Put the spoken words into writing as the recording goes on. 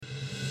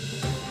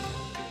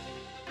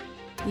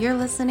You're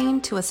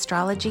listening to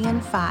Astrology in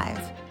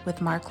 5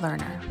 with Mark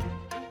Lerner.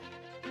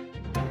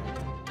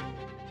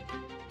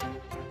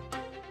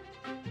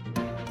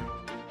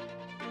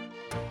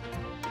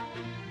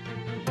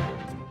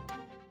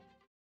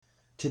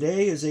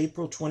 Today is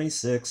April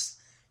 26th,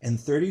 and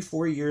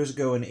 34 years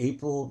ago in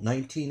April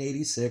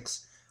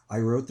 1986, I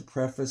wrote the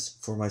preface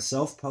for my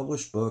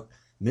self-published book,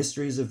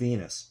 Mysteries of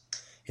Venus.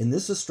 In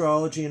this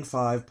Astrology in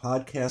 5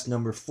 podcast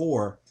number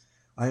 4,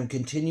 I am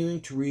continuing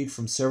to read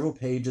from several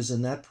pages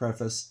in that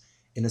preface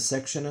in a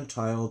section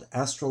entitled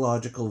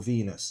Astrological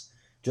Venus,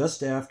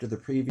 just after the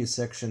previous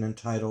section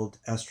entitled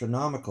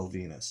Astronomical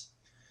Venus.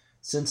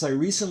 Since I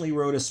recently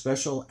wrote a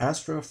special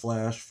Astro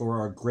Flash for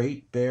our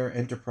Great Bear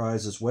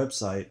Enterprises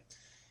website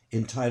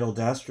entitled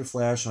Astro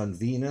Flash on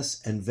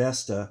Venus and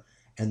Vesta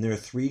and their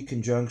 3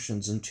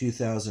 conjunctions in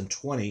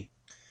 2020,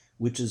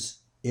 which is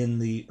in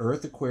the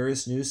Earth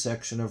Aquarius news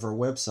section of our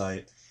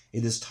website,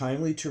 it is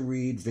timely to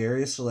read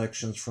various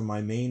selections from my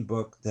main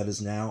book that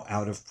is now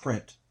out of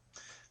print.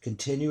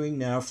 Continuing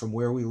now from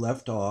where we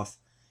left off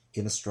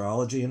in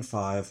Astrology in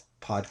 5,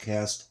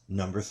 podcast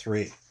number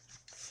 3.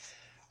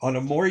 On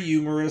a more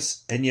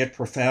humorous and yet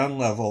profound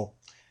level,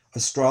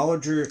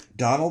 astrologer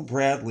Donald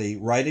Bradley,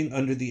 writing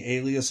under the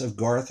alias of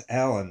Garth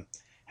Allen,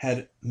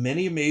 had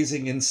many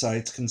amazing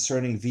insights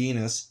concerning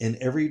Venus in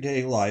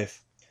everyday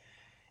life.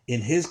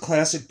 In his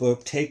classic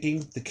book,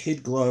 Taking the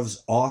Kid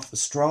Gloves Off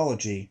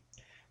Astrology,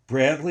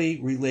 Bradley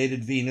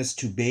related Venus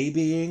to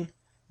babying,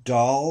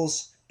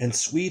 dolls, and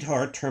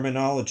sweetheart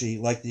terminology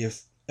like the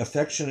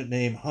affectionate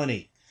name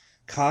honey,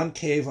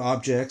 concave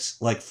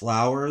objects like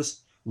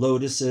flowers,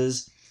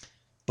 lotuses,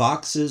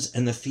 boxes,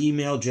 and the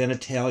female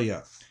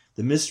genitalia,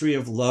 the mystery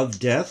of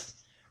love-death,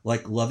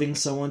 like loving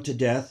someone to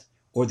death,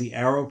 or the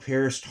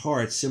arrow-pierced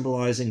heart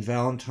symbolizing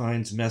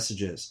Valentine's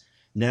messages,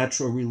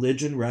 natural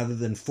religion rather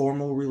than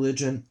formal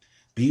religion,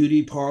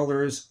 beauty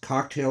parlors,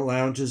 cocktail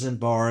lounges and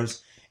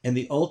bars, and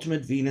the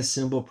ultimate Venus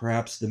symbol,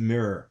 perhaps the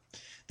mirror.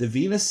 The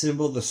Venus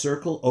symbol, the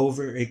circle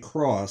over a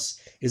cross,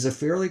 is a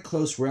fairly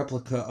close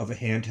replica of a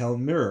handheld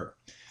mirror.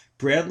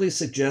 Bradley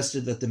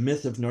suggested that the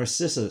myth of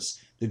Narcissus,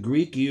 the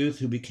Greek youth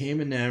who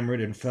became enamored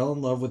and fell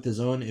in love with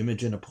his own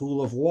image in a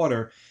pool of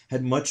water,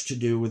 had much to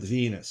do with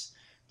Venus.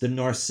 The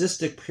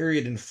narcissistic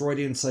period in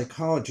Freudian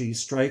psychology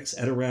strikes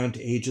at around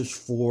ages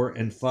 4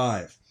 and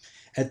 5.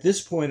 At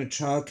this point, a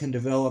child can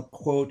develop,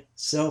 quote,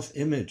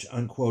 self-image,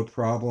 unquote,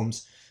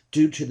 problems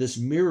due to this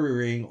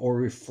mirroring or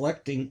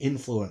reflecting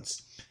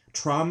influence.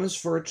 Traumas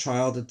for a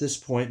child at this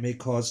point may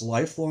cause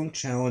lifelong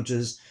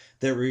challenges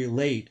that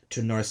relate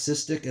to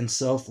narcissistic and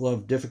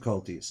self-love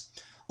difficulties.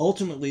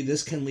 Ultimately,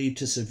 this can lead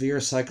to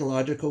severe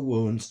psychological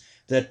wounds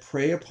that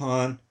prey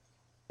upon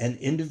an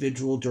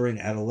individual during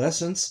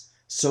adolescence,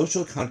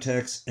 social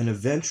context, and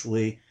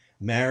eventually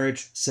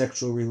marriage,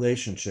 sexual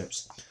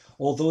relationships.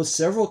 Although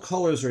several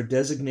colors are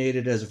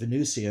designated as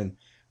Venusian,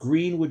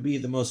 green would be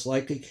the most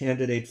likely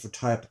candidate for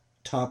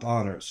top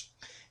honors.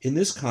 In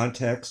this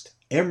context,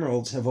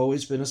 emeralds have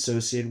always been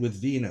associated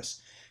with Venus,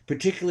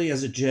 particularly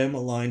as a gem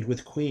aligned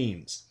with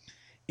queens.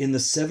 In the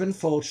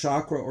sevenfold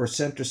chakra or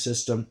center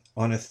system,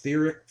 on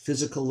etheric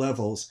physical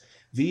levels,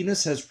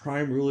 Venus has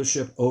prime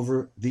rulership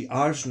over the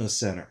Ajna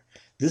center.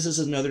 This is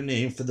another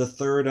name for the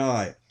third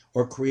eye,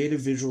 or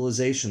creative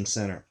visualization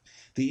center.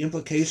 The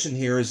implication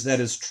here is that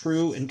as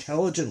true,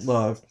 intelligent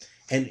love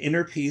and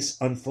inner peace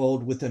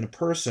unfold within a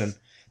person,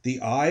 the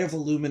eye of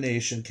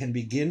illumination can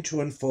begin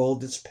to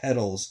unfold its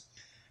petals,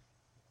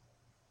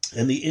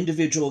 and the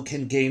individual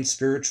can gain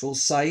spiritual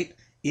sight,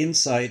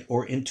 insight,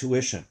 or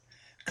intuition.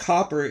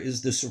 Copper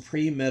is the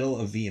supreme metal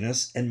of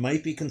Venus and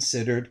might be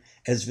considered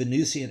as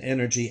Venusian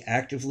energy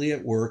actively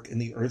at work in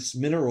the Earth's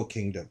mineral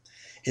kingdom.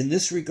 In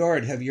this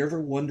regard, have you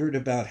ever wondered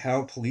about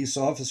how police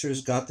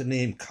officers got the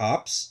name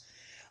cops?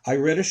 I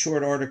read a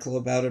short article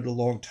about it a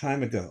long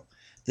time ago.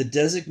 The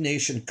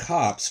designation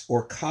cops,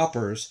 or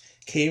coppers,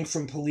 came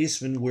from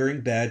policemen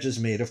wearing badges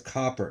made of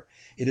copper.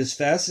 It is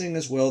fascinating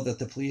as well that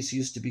the police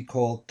used to be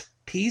called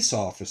peace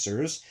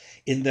officers,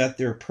 in that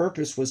their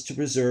purpose was to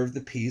preserve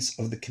the peace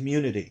of the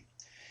community.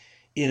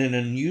 In an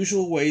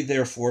unusual way,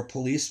 therefore,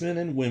 policemen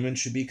and women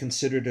should be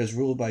considered as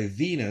ruled by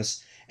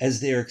Venus, as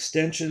they are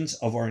extensions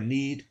of our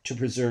need to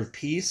preserve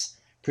peace,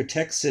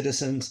 protect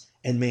citizens,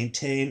 and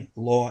maintain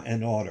law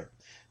and order.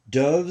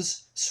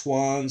 Doves,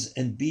 swans,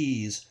 and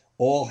bees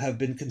all have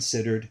been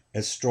considered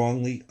as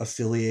strongly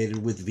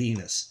affiliated with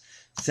Venus.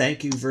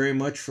 Thank you very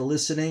much for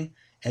listening,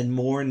 and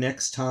more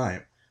next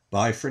time.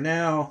 Bye for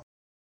now.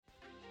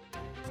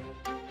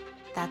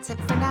 That's it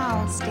for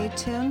now. Stay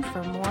tuned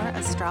for more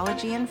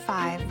Astrology in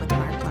 5 with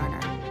Mark Lerner.